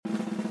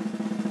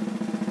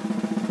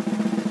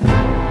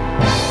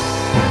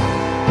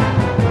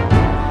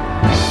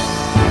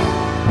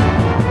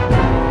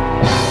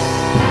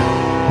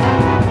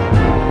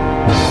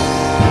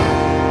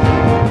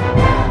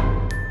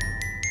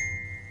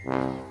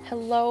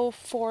Hello,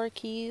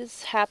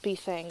 Forkies. Happy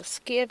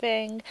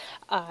Thanksgiving.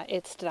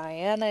 It's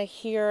Diana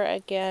here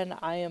again.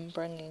 I am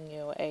bringing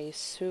you a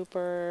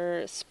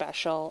super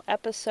special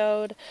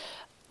episode.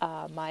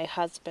 My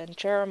husband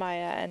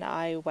Jeremiah and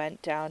I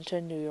went down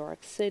to New York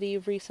City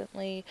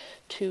recently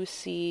to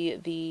see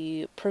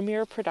the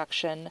premiere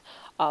production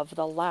of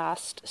the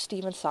last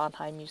Stephen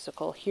Sondheim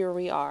musical, Here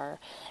We Are,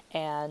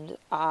 and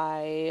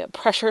I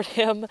pressured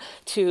him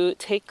to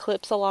take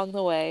clips along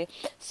the way,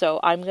 so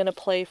I'm going to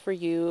play for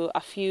you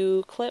a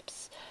few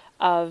clips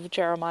of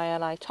Jeremiah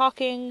and I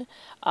talking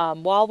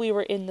while we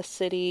were in the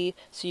city,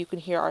 so you can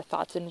hear our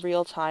thoughts in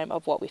real time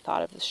of what we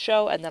thought of the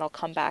show, and then I'll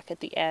come back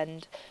at the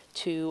end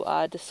to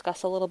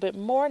discuss a little bit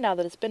more now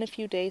that it's been a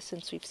few days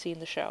since we've seen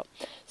the show.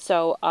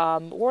 So,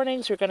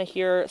 warnings, you're going to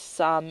hear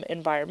some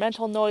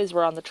environmental noise.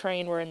 We're on the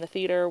train, we're in the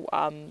theater,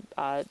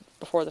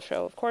 before the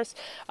show, of course,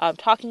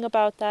 talking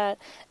about that.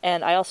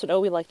 And I also know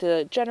we like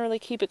to generally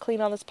keep it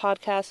clean on this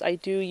podcast. I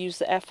do use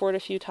the F word a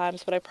few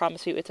times, but I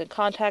promise you it's in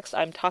context.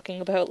 I'm talking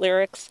about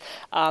lyrics,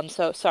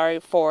 so sorry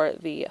for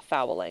the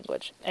foul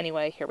language.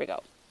 Anyway, here we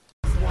go.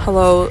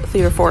 Hello,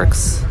 Theater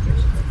Forks.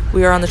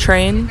 We are on the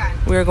train.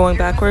 We are going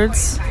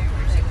backwards.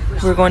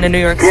 We're going to New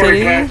York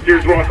City.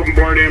 Passengers, welcome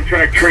aboard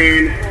Amtrak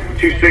train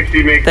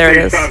 260. Make there it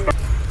is.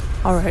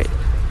 All right.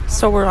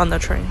 So we're on the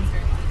train.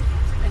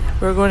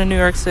 We're going to New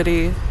York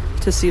City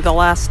to see the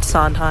last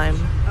Sondheim.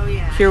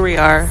 Here we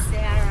are.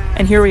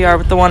 And here we are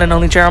with the one and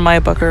only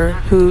Jeremiah Booker,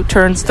 who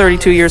turns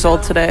 32 years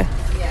old today.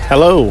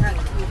 Hello.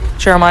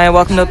 Jeremiah,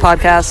 welcome to the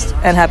podcast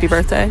and happy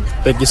birthday.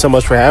 Thank you so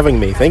much for having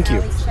me. Thank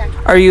you.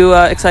 Are you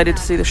excited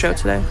to see the show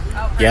today?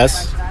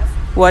 Yes.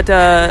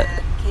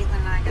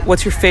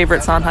 What's your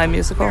favorite Sondheim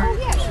musical?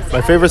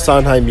 My favorite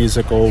Sondheim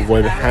musical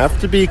would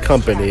have to be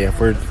Company if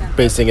we're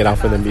basing it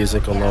off of the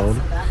music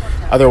alone.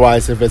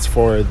 Otherwise, if it's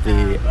for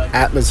the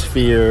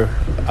atmosphere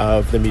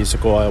of the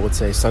musical, I would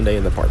say Sunday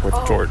in the Park with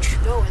George.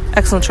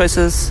 Excellent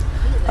choices.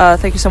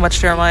 Thank you so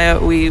much,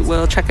 Jeremiah. We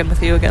will check in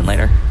with you again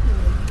later.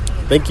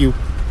 Thank you.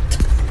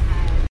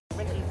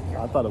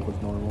 I thought it was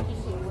normal.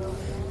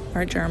 All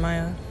right,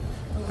 Jeremiah.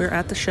 We're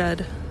at the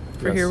shed.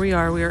 Yes. Here we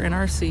are. We are in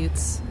our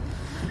seats.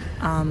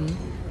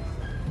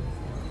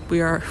 We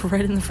are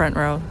right in the front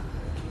row.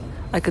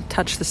 I could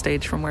touch the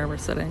stage from where we're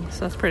sitting, so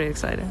that's pretty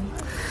exciting.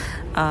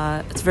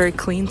 It's a very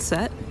clean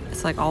set.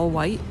 It's like all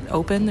white,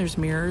 open. There's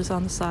mirrors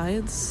on the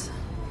sides.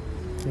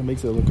 It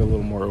makes it look a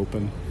little more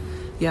open.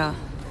 Yeah.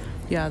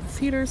 Yeah, the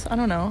theaters, I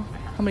don't know.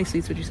 How many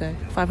seats would you say?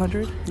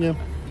 500? Yeah.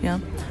 Yeah,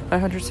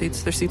 500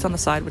 seats. There's seats on the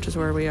side, which is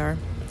where we are.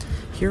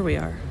 Here we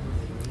are.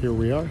 Here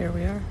we are. Here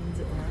we are.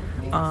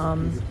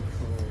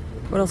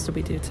 What else did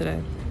we do today?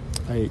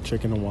 I ate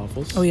chicken and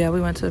waffles. Oh yeah,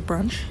 we went to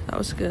brunch. That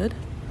was good.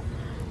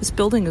 This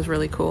building is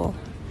really cool.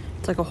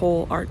 It's like a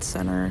whole art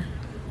center.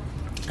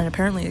 And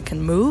apparently it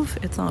can move.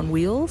 It's on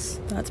wheels.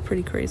 That's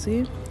pretty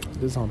crazy.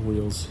 It is on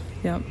wheels.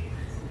 Yep.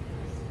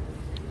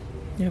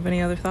 You have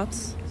any other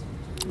thoughts?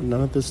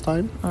 None at this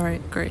time. All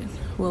right, great.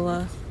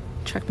 We'll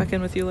check back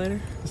in with you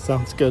later.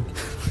 Sounds good.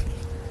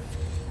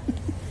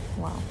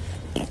 Wow.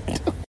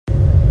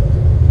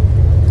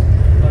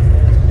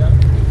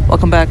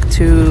 Welcome back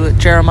to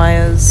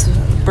Jeremiah's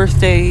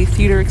birthday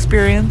theater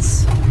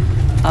experience.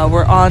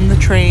 We're on the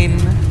train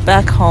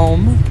back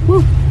home.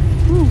 Woo.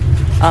 Woo.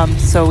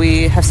 So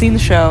we have seen the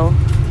show.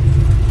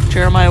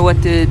 Jeremiah,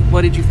 what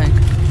did you think?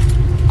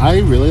 I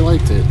really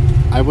liked it.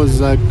 I was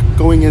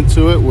going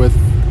into it with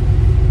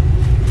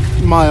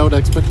mild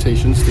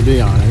expectations, to be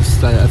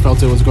honest. I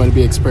felt it was going to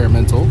be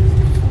experimental.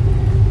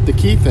 The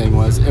key thing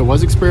was it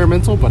was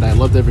experimental, but I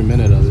loved every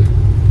minute of it.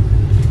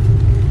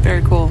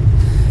 Very cool.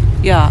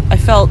 Yeah, I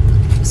felt...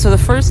 So the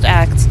first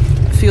act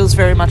feels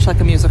very much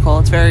like a musical.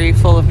 It's very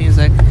full of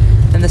music.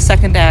 And the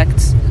second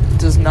act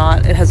does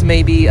not. It has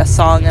maybe a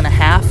song and a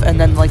half and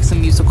then like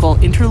some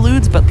musical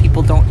interludes, but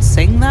people don't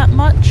sing that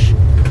much.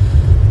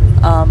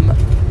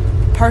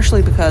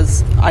 Partially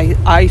because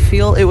I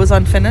feel it was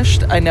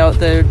unfinished. I know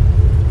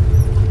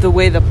the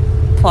way the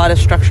plot is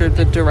structured,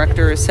 the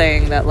director is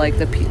saying that like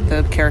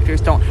the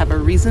characters don't have a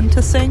reason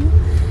to sing.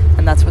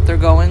 And that's what they're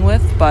going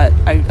with, but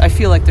I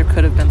feel like there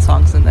could have been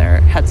songs in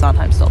there had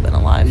Sondheim still been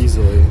alive.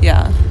 Easily.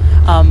 Yeah.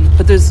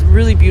 But there's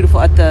really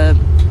beautiful, at the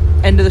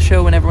end of the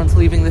show when everyone's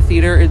leaving the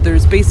theater,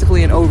 there's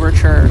basically an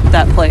overture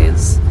that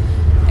plays,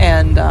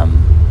 and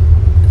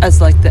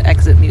as like the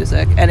exit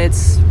music, and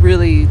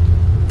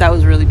that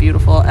was really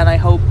beautiful, and I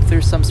hope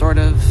there's some sort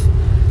of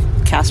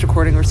cast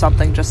recording or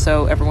something just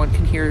so everyone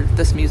can hear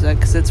this music,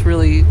 because it's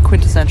really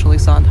quintessentially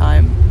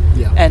Sondheim.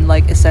 Yeah. And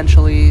like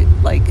essentially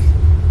like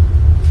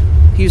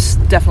he's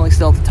definitely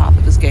still at the top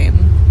of his game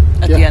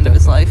at the end of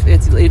his life.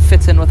 It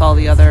fits in with all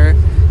the other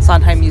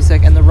Sondheim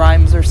music, and the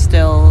rhymes are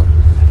still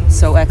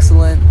so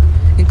excellent,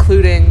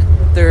 including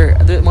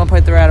at one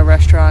point they're at a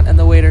restaurant and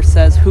the waiter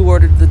says, "Who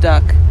ordered the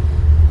duck?"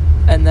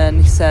 And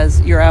then he says,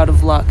 "You're out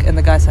of luck," and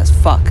the guy says,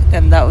 "Fuck,"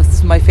 and that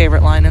was my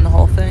favorite line in the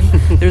whole thing.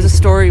 There's a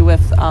story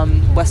with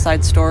West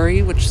Side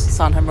Story, which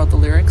Sondheim wrote the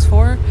lyrics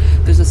for.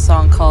 There's a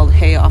song called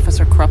 "Hey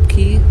Officer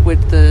Krupke"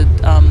 with the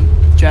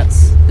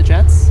Jets.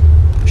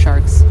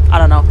 sharks. I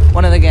don't know.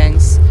 One of the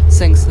gangs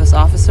sings to this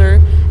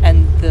officer,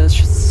 and the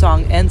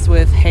song ends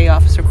with, "Hey,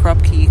 Officer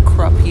Krupke,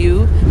 Krupp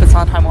you." But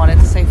Sondheim wanted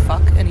to say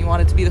fuck, and he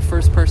wanted to be the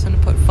first person to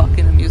put fuck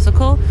in a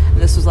musical. And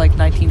this was like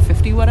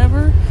 1950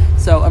 whatever.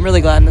 So I'm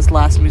really glad in his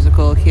last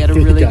musical he had a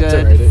really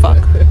good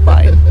fuck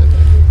line.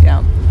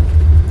 Yeah.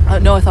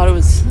 No, I thought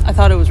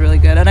it was really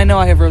good, and I know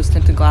I have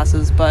rose-tinted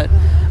glasses, but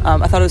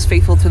I thought it was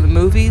faithful to the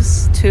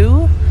movies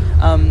too,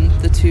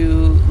 the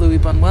two Louis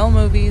Buñuel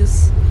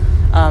movies,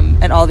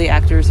 and all the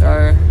actors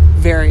are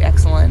very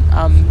excellent.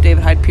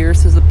 David Hyde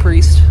Pierce as the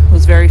priest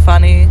was very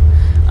funny.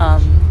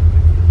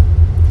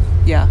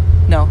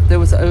 There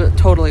was a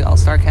totally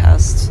all-star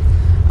cast,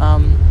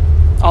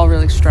 all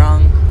really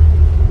strong.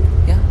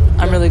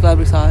 I'm really glad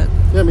we saw it.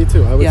 Yeah, me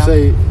too. I would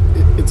say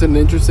it's an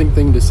interesting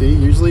thing to see.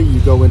 Usually you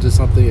go into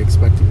something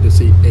expecting to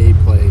see a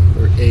play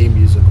or a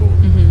musical.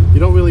 Mm-hmm. You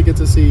don't really get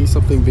to see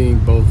something being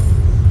both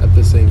at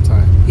the same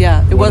time.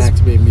 Yeah, it was... One act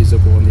to be a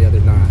musical and the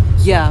other not.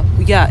 So.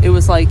 Yeah, it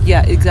was like,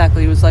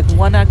 exactly. It was like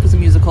one act was a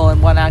musical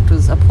and one act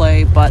was a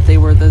play, but they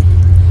were the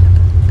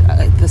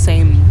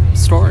same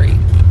story,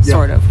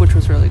 sort of, which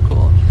was really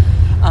cool.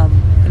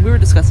 And we were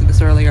discussing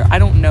this earlier. I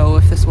don't know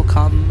if this will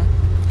come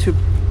to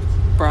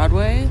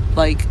Broadway.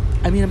 Like,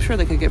 I mean, I'm sure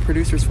they could get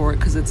producers for it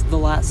because it's the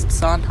last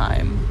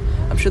Sondheim.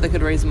 I'm sure they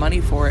could raise money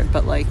for it,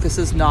 but, like, this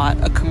is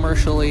not a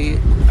commercially,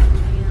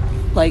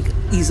 like,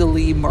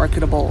 easily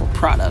marketable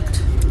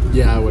product.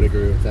 Yeah, I would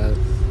agree with that.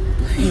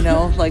 You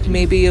know, like,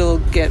 maybe it'll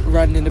get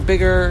run in a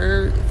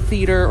bigger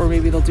theater, or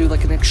maybe they'll do,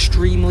 like, an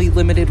extremely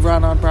limited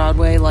run on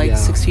Broadway, like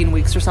 16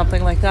 weeks or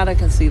something like that. I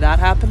can see that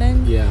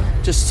happening. Yeah.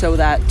 Just so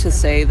that, to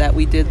say that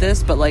we did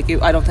this, but, like,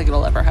 I don't think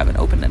it'll ever have an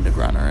open-ended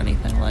run or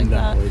anything like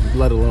that. No,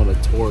 let alone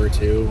a tour,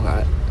 too.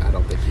 I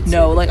don't think you'd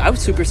No, like, I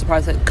was super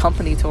surprised that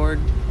Company toured.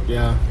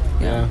 Yeah.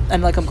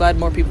 And, like, I'm glad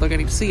more people are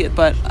getting to see it,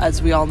 but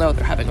as we all know,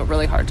 they're having a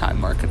really hard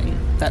time marketing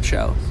that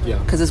show. Yeah.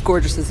 Because as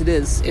gorgeous as it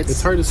is,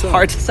 it's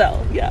hard to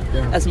sell. Yeah.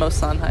 As most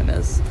Sondheim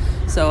is.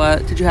 So,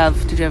 did you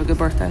have a good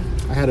birthday?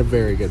 I had a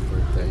very good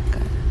birthday.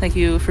 Okay. Thank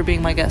you for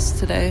being my guest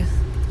today.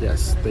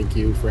 Yes, thank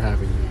you for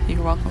having me.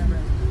 You're welcome.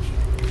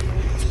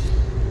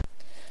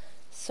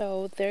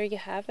 So there you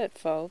have it,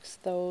 folks.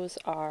 Those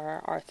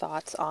are our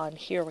thoughts on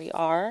Here We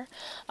Are.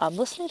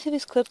 Listening to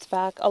these clips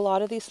back, a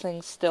lot of these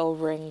things still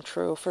ring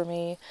true for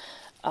me.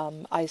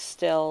 I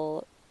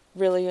still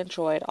really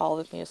enjoyed all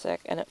the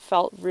music, and it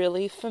felt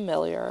really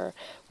familiar,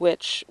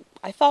 which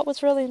I thought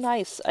was really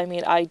nice. I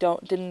mean, I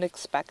didn't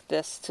expect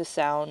this to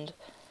sound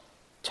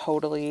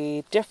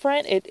totally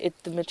different.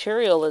 The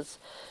material is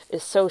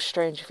so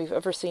strange. If you've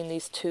ever seen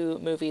these two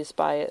movies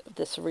by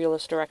this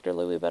realist director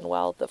Louis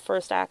Buñuel, the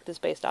first act is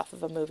based off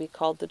of a movie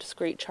called The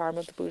Discreet Charm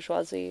of the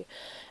Bourgeoisie,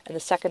 and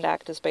the second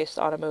act is based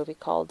on a movie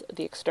called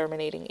The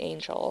Exterminating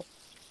Angel.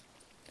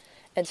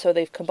 And so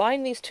they've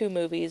combined these two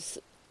movies,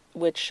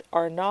 which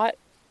are not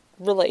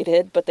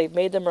related, but they've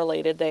made them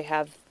related. They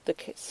have the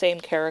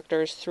same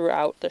characters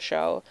throughout the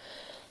show.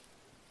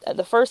 And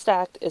the first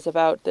act is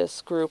about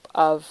this group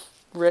of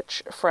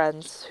rich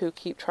friends who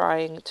keep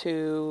trying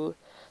to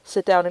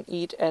sit down and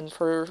eat, and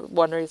for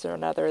one reason or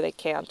another they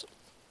can't,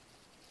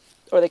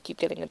 or they keep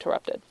getting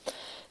interrupted.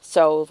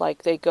 So,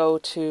 like, they go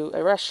to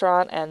a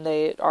restaurant and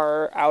they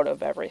are out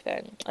of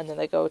everything, and then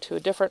they go to a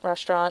different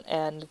restaurant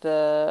and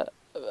the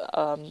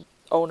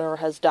owner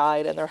has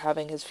died and they're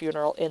having his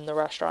funeral in the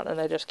restaurant, and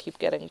they just keep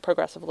getting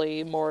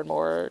progressively more and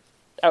more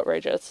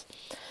outrageous.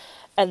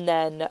 And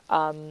then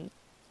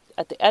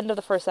at the end of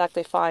the first act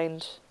they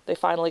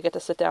finally get to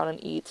sit down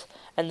and eat,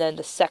 and then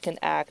the second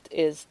act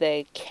is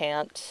they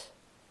can't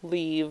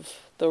leave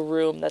the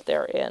room that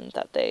they're in,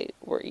 that they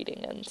were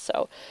eating in.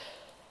 So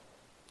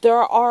there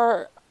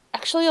are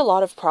actually a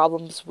lot of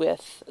problems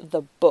with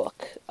the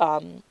book,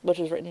 which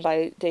was written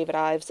by David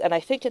Ives, and I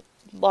think a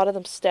lot of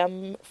them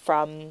stem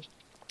from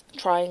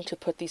trying to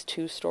put these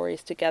two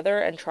stories together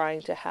and trying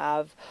to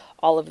have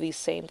all of these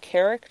same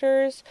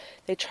characters.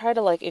 They try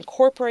to, like,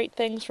 incorporate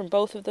things from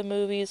both of the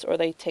movies, or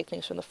they take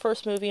things from the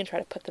first movie and try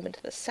to put them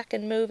into the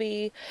second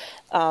movie.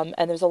 And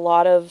there's a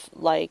lot of,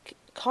 like,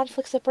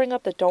 conflicts that bring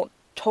up that don't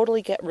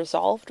totally get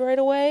resolved right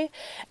away,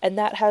 and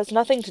that has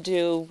nothing to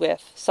do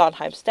with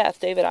Sondheim's death.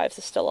 David Ives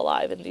is still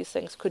alive, and these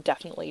things could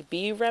definitely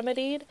be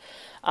remedied.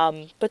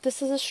 But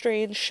this is a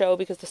strange show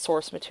because the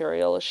source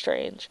material is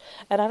strange,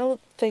 and I don't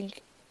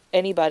think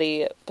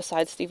anybody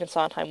besides Stephen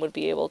Sondheim would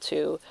be able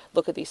to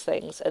look at these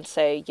things and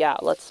say, yeah,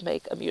 let's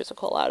make a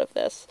musical out of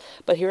this.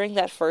 But hearing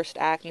that first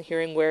act and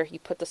hearing where he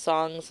put the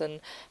songs and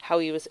how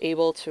he was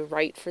able to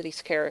write for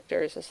these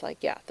characters is like,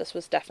 yeah, this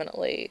was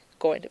definitely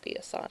going to be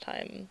a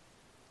Sondheim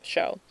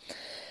show.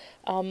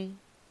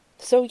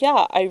 So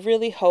yeah, I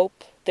really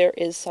hope there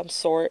is some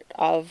sort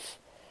of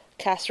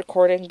podcast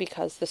recording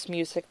because this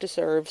music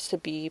deserves to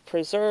be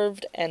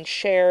preserved and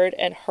shared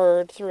and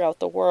heard throughout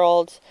the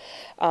world.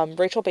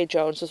 Rachel Bay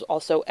Jones was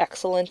also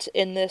excellent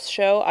in this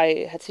show.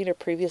 I had seen her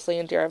previously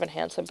in Dear Evan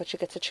Hansen, but she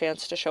gets a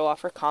chance to show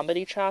off her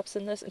comedy chops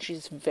in this, and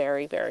she's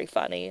very, very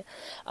funny.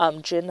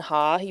 Jin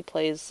Ha, he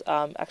plays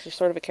actually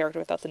sort of a character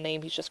without the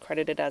name. He's just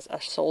credited as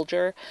a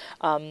soldier.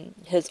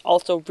 He's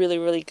also really,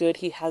 really good.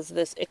 He has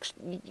this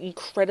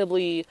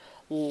incredibly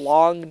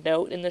long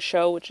note in the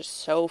show, which is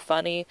so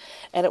funny,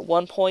 and at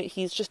one point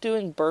he's just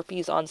doing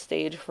burpees on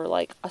stage for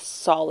like a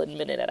solid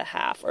minute and a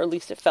half, or at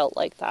least it felt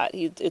like that.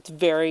 It's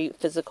very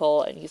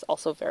physical, and he's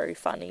also very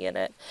funny in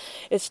it.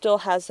 It still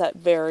has that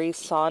very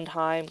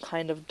Sondheim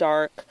kind of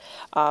dark,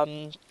 I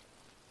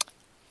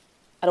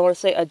don't want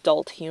to say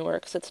adult humor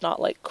because it's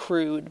not like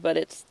crude, but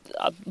it's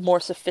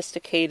more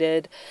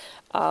sophisticated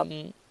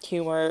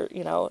humor.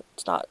 You know,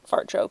 it's not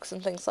fart jokes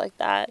and things like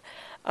that.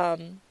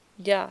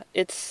 Yeah,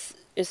 it's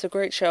a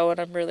great show, and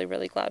I'm really,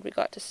 really glad we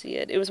got to see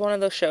it. It was one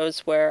of those shows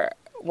where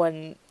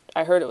when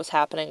I heard it was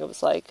happening, it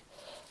was like,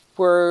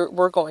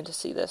 we're going to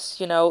see this.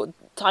 You know,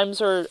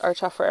 times are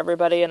tough for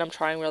everybody, and I'm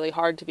trying really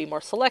hard to be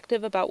more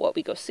selective about what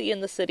we go see in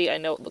the city. I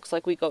know it looks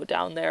like we go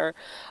down there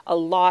a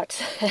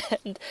lot,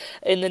 and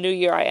in the new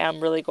year I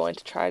am really going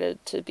to try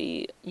to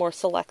be more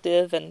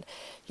selective and,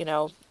 you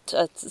know,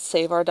 to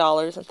save our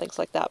dollars and things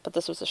like that. But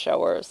this was a show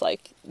where it was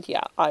like,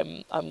 yeah,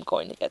 I'm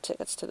going to get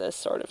tickets to this,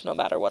 sort of, no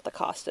matter what the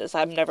cost is.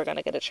 I'm never going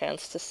to get a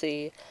chance to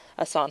see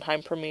a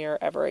Sondheim premiere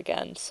ever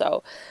again.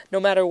 So no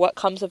matter what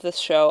comes of this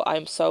show,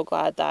 I'm so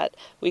glad that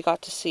we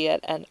got to see it,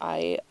 and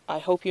I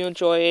hope you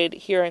enjoyed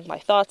hearing my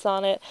thoughts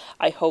on it.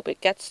 I hope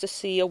it gets to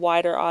see a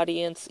wider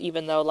audience,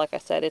 even though, like I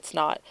said, it's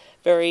not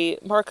very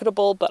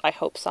marketable, but I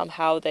hope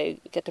somehow they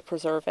get to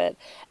preserve it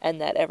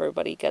and that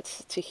everybody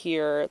gets to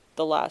hear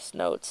the last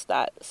notes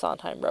that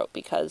Sondheim wrote,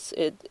 because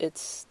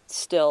it's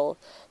still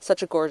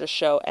such a gorgeous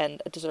show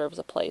and it deserves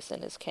a place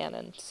in his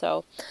canon.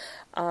 So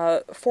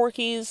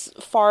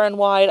Forkies far and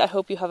wide, I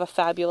hope you have a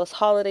fabulous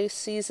holiday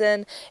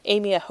season.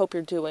 Amy, I hope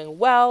you're doing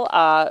well.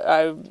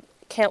 I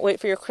can't wait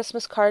for your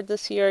Christmas card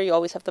this year. You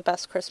always have the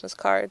best Christmas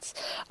cards.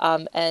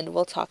 And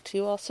we'll talk to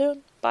you all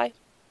soon. Bye.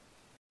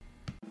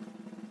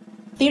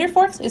 Theater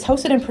Forks is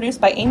hosted and produced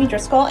by Amy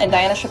Driscoll and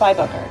Diana Shabai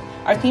Booker.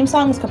 Our theme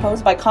song is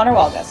composed by Connor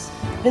Walgus.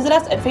 Visit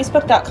us at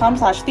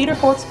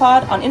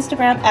facebook.com/theaterforkspod, on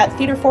Instagram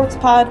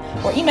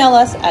 @theaterforkspod, or email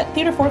us at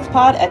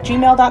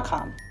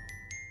theaterforkspod@gmail.com.